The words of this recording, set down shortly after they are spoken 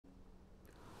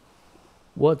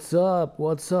What's up?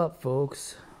 What's up,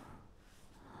 folks?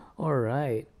 All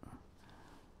right.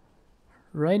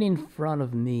 Right in front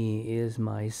of me is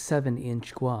my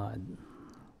 7-inch quad.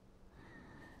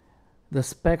 The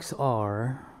specs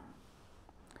are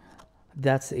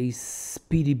that's a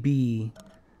SpeedyB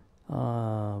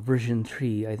version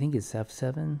 3. I think it's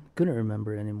F7. Couldn't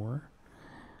remember anymore.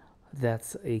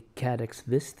 That's a Cadex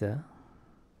Vista.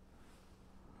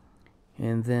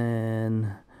 And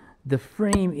then the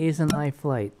frame is an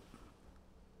iFlight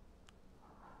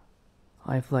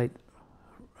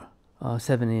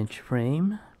 7-inch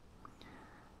frame,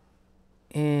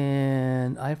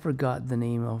 and I forgot the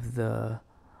name of the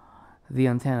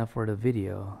antenna for the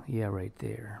video. Yeah, right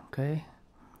there. Okay,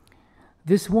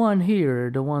 this one here,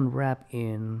 the one wrapped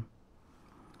in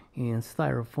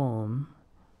styrofoam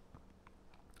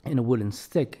and a wooden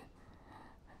stick,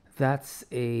 that's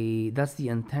the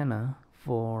antenna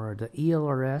for the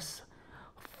ELRS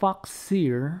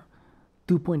Foxeer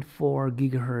 2.4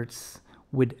 gigahertz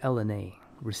with LNA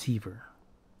receiver.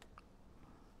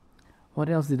 What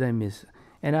else did I miss?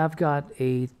 And I've got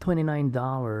a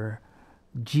 $29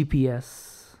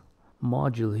 GPS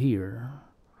module here.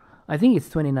 I think it's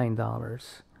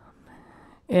 $29.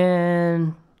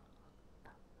 And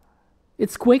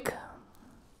it's quick.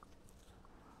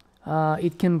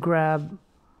 It can grab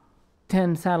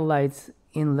 10 satellites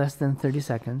in less than 30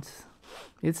 seconds.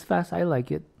 It's fast. I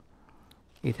like it.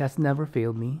 It has never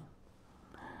failed me.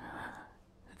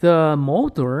 The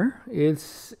motor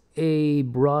is a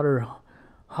broader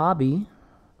hobby.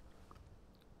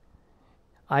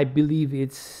 I believe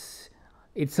it's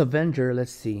Avenger.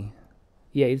 Let's see.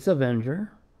 Yeah, it's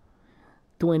Avenger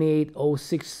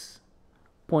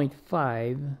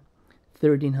 2806.5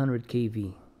 1300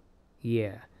 kV.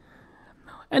 Yeah.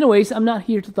 Anyways, I'm not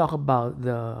here to talk about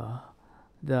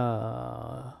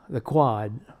the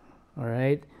quad, all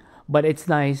right? But it's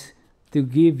nice to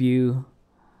give you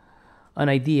an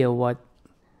idea what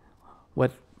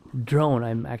drone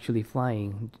I'm actually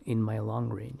flying in my long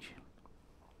range.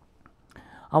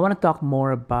 I want to talk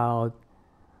more about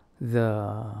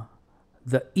the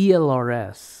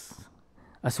ELRS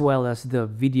as well as the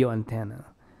video antenna,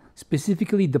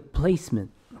 specifically the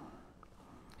placement.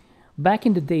 Back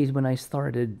in the days when I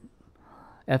started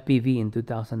FPV in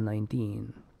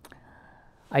 2019,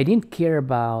 I didn't care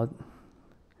about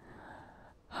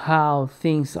how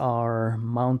things are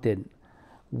mounted,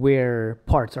 where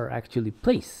parts are actually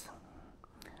placed.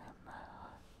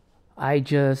 I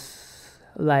just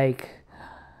like,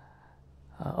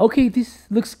 okay, this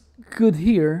looks good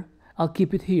here, I'll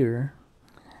keep it here.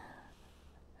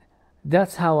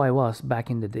 That's how I was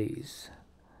back in the days.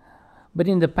 But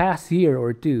in the past year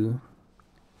or two,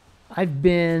 I've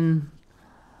been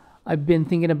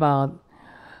thinking about,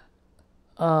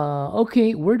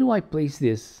 okay, where do I place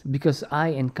this? Because I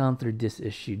encountered this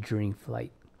issue during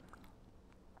flight.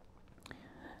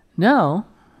 Now,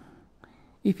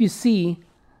 if you see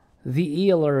the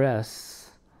ELRS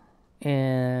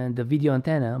and the video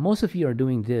antenna, most of you are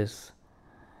doing this.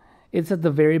 It's at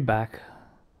the very back.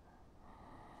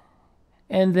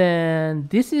 And then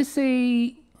this is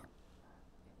a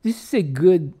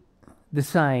good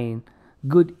design,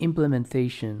 good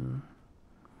implementation.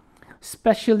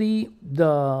 Especially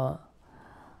the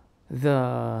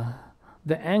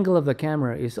angle of the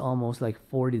camera is almost like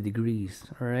 40 degrees,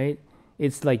 all right?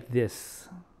 It's like this.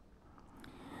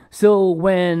 So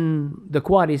when the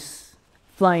quad is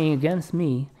flying against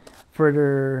me,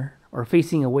 further or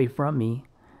facing away from me,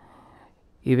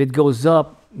 if it goes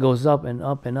up and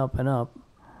up and up and up,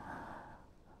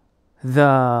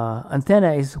 the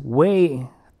antenna is way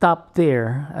top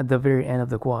there at the very end of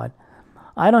the quad.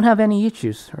 I don't have any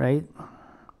issues, right?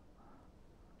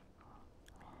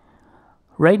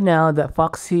 Right now, the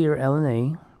Foxeer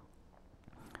LNA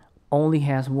only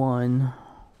has one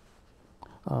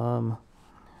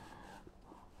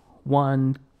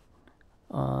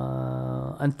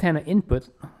antenna input,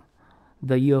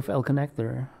 the UFL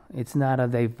connector. It's not a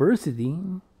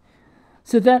diversity.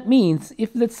 So that means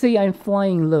if, let's say, I'm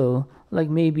flying low, like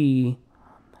maybe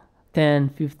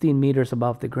 10-15 meters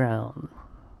above the ground,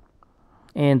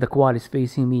 and the quad is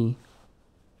facing me,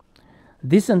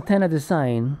 this antenna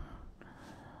design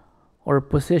or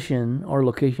position or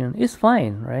location is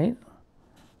fine, right?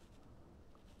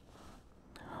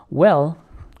 Well,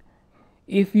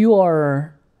 if you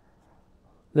are,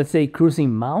 let's say,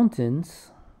 cruising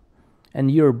mountains and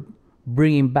you're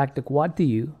bringing back the quad to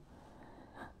you,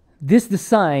 this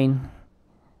design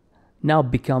now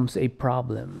becomes a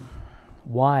problem.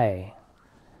 Why?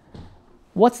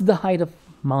 What's the height of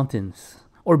mountains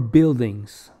or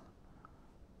buildings?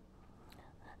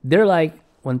 They're like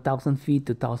 1,000 feet,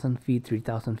 2,000 feet,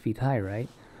 3,000 feet high, right?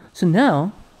 So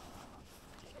now,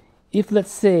 if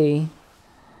let's say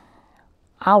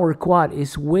our quad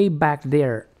is way back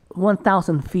there,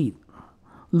 1,000 feet,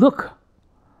 look,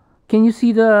 can you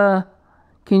see the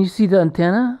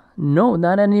antenna? No,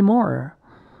 not anymore.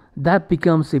 That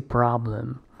becomes a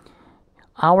problem.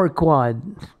 Our quad,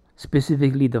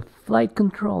 specifically the flight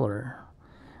controller,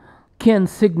 can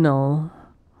signal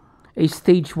a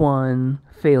stage 1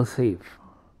 failsafe.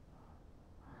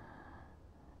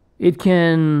 It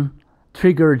can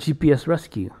trigger GPS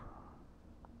rescue.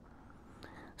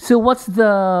 So what's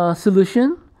the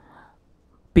solution?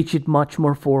 Pitch it much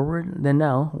more forward. Then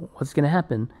now, what's going to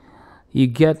happen? You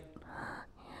get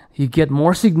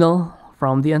more signal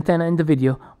from the antenna in the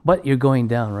video, but you're going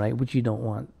down, right? Which you don't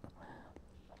want.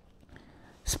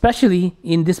 Especially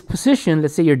in this position,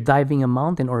 let's say you're diving a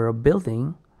mountain or a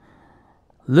building.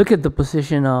 Look at the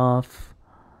position of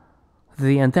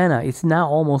the antenna. It's now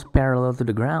almost parallel to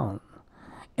the ground.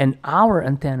 And our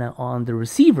antenna on the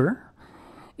receiver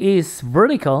is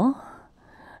vertical.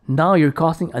 Now you're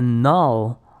causing a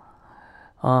null.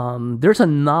 There's a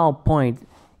null point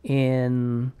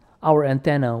in our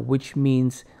antenna, which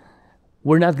means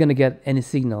we're not going to get any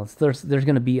signals. There's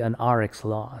going to be an RX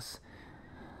loss.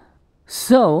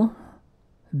 So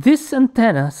this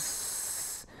antenna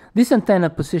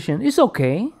position is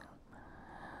okay.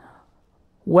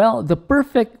 Well, the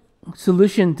perfect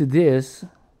solution to this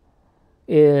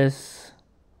is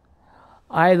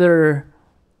either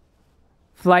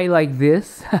fly like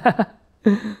this,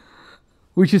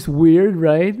 which is weird,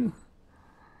 right?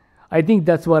 I think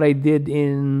that's what I did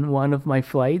in one of my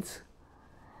flights.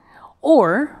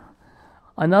 Or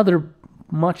another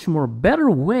much more better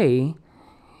way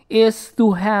is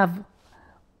to have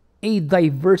a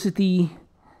diversity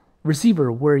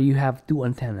receiver where you have 2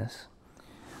 antennas.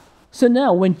 So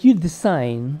now when you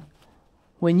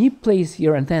place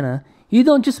your antenna, you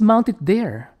don't just mount it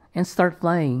there and start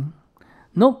flying.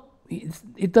 Nope, it's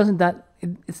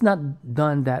not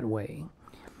done that way.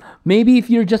 Maybe if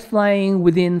you're just flying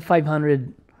within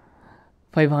 500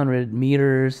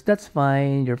 meters, that's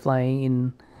fine. You're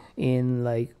flying in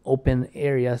like open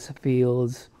areas,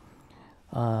 fields.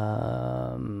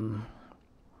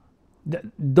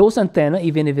 Those antenna,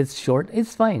 even if it's short,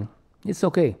 it's fine. It's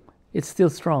okay. It's still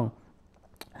strong.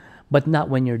 But not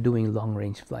when you're doing long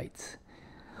range flights.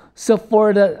 So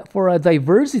for a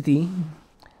diversity,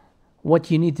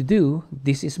 what you need to do,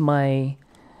 this is my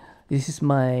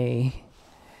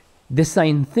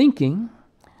design thinking.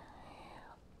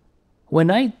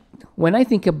 When I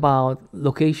think about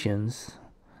locations,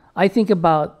 I think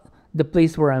about the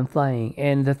place where I'm flying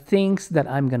and the things that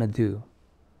I'm gonna do.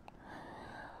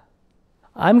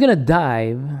 I'm gonna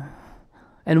dive,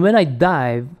 and when I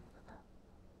dive,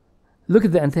 look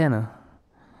at the antenna.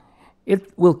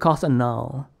 It will cause a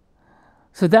null.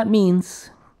 So that means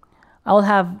I'll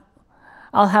have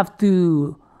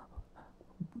to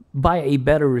buy a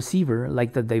better receiver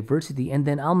like the diversity, and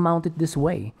then I'll mount it this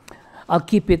way. I'll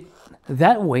keep it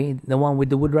that way, the one with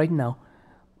the wood right now.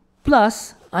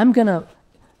 Plus, I'm gonna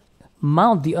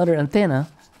mount the other antenna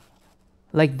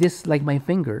like this, like my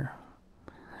finger.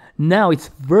 Now it's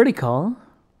vertical.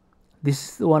 This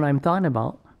is the one I'm talking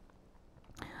about.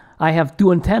 I have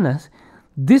 2 antennas.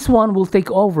 This one will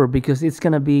take over because it's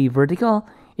gonna be vertical.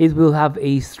 It will have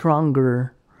a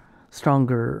stronger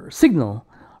signal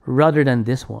rather than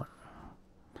this one.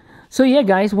 So yeah,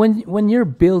 guys, when you're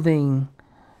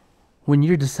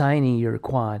designing your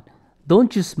quad,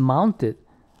 don't just mount it.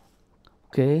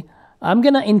 Okay, I'm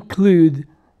gonna include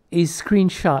a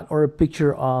screenshot or a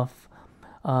picture of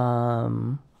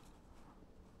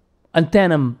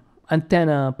antenna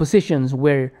positions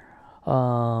where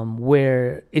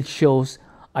it shows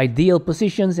ideal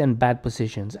positions and bad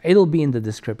positions. It'll be in the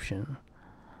description.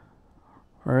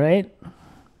 All right.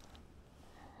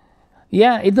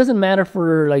 Yeah, it doesn't matter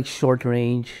for like short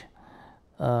range,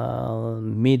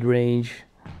 mid range.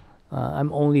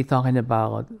 I'm only talking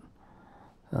about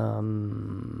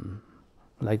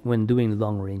like when doing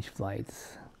long range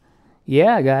flights.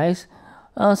 Yeah, guys.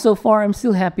 So far, I'm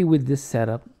still happy with this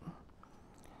setup.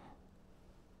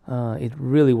 It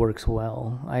really works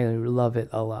well. I love it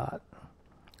a lot.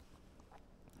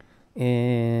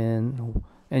 And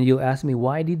you'll ask me,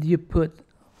 why did you put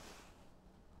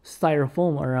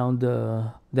styrofoam around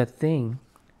that thing?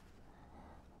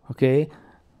 Okay,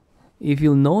 if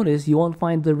you'll notice, you won't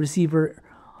find the receiver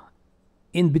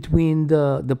in between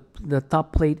the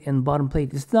top plate and bottom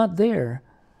plate. It's not there.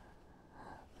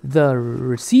 The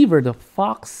receiver, the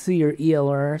Foxeer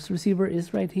ELRS receiver,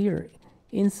 is right here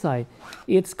inside.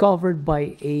 It's covered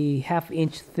by a 1/2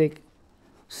 inch thick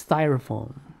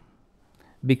styrofoam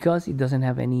because it doesn't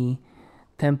have any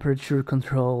temperature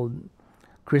controlled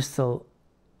crystal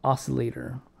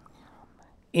oscillator.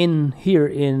 In here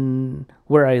in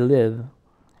where I live,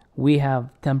 we have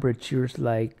temperatures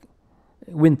like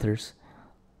winters.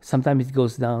 Sometimes it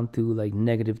goes down to like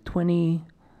 -20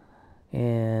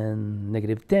 and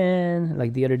 -10.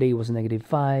 Like the other day it was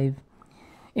 -5.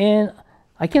 And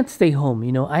I can't stay home,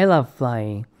 I love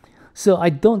flying. So I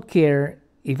don't care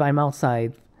if I'm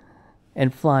outside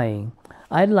and flying.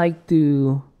 I'd like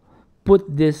to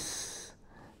put this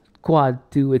quad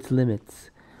to its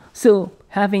limits. So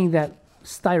having that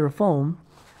styrofoam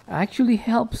actually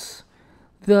helps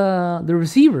the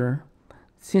receiver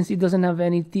since it doesn't have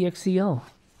any TXCO.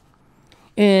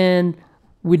 And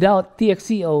without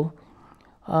TXCO,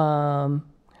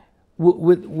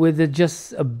 with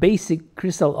just a basic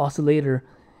crystal oscillator,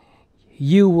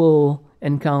 you will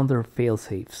encounter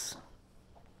fail-safes.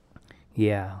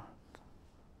 Yeah.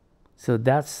 So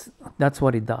that's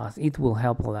what it does. It will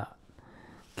help a lot.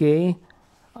 Okay.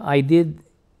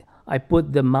 I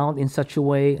put the mount in such a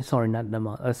way, sorry, not the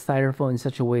mount, a styrofoam in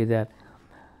such a way that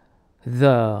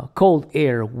the cold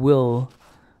air will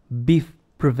be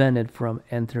prevented from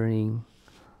entering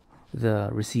the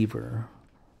receiver.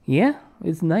 Yeah,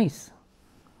 it's nice.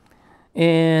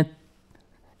 And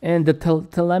the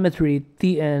telemetry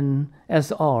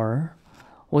TSNR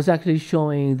was actually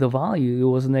showing the value. It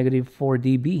was -4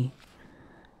 dB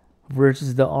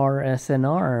versus the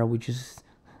RSNR, which is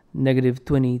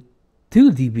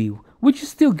 -22 dB, which is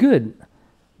still good.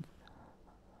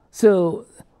 So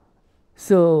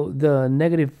the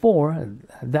 -4,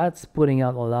 that's putting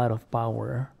out a lot of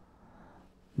power.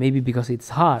 Maybe because it's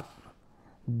hot.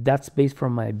 That's based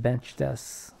from my bench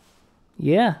tests.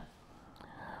 Yeah.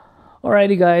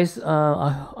 Alrighty, guys.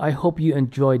 I hope you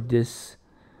enjoyed this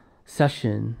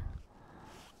session.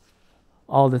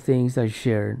 All the things I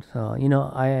shared. So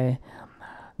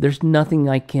there's nothing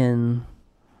I can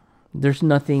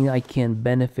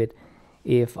benefit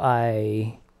if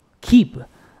I keep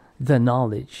the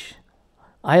knowledge.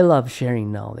 I love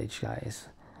sharing knowledge, guys,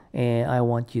 and I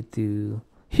want you to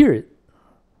hear it.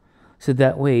 So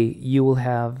that way you will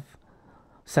have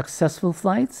successful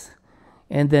flights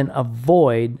and then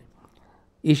avoid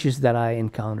issues that I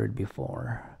encountered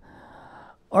before.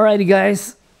 Alrighty,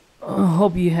 guys.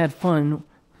 Hope you had fun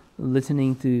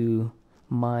listening to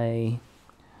my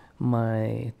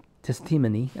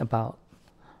testimony about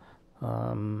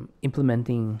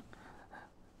implementing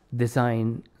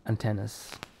design antennas.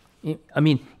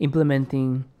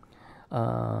 Implementing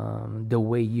the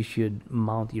way you should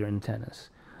mount your antennas.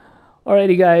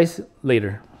 Alrighty, guys.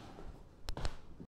 Later.